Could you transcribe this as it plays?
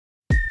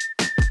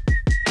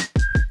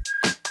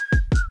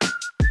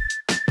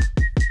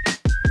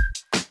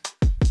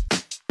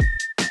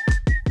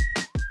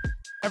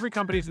every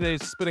company today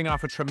is spitting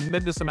off a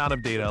tremendous amount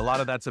of data. A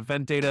lot of that's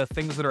event data,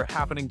 things that are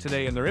happening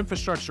today in their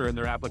infrastructure, in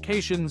their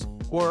applications,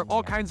 or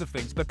all kinds of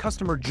things. The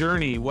customer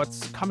journey,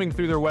 what's coming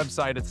through their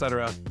website,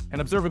 etc.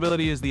 And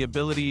observability is the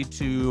ability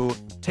to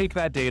take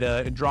that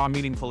data and draw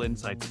meaningful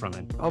insights from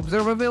it.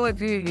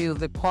 Observability is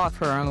the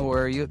pattern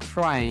where you're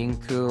trying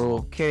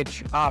to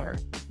catch up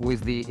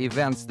with the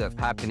events that are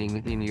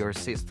happening in your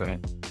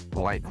system,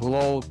 like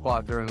load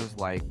patterns,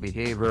 like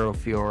behavior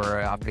of your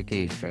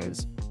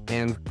applications.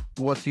 And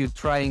what you're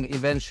trying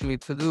eventually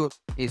to do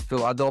is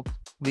to adopt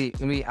the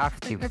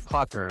reactive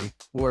pattern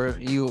where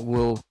you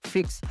will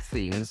fix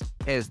things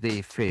as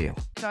they fail.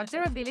 So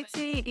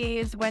observability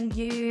is when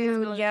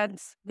you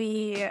get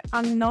the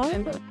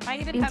unknown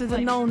into the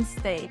known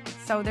state.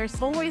 So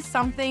there's always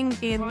something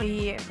in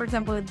the, for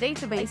example, the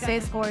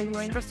databases or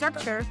your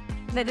infrastructure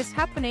that is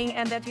happening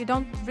and that you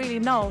don't really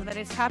know that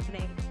is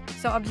happening.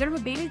 So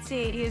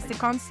observability is the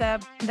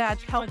concept that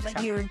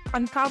helps you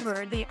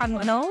uncover the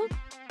unknown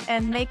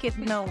and make it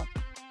known.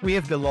 We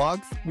have the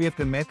logs, we have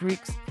the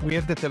metrics, we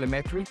have the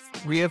telemetrics,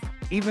 we have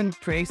even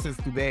traces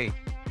today.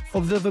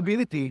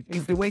 Observability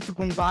is the way to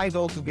combine it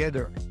all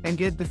together and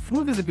get the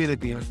full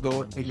visibility of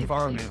the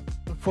environment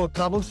for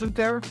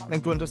troubleshooter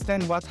and to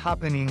understand what's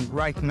happening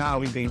right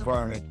now in the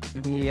environment.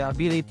 The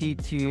ability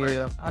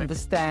to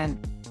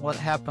understand what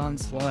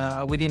happens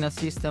within a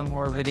system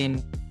or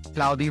within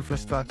cloud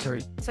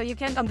infrastructure. So you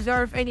can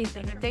observe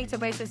anything, your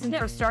databases,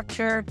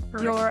 infrastructure,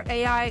 your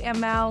AI,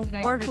 ML,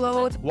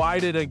 workload. Why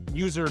did a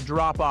user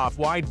drop off?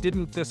 Why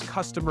didn't this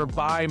customer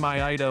buy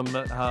my item?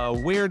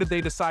 Where did they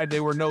decide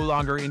they were no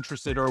longer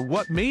interested? Or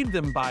what made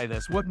them buy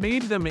this? What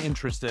made them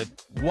interested?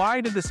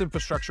 Why did this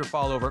infrastructure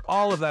fall over?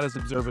 All of that is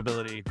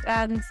observability.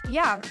 And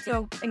yeah,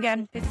 so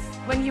again, it's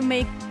when you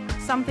make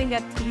something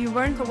that you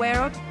weren't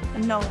aware of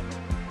known.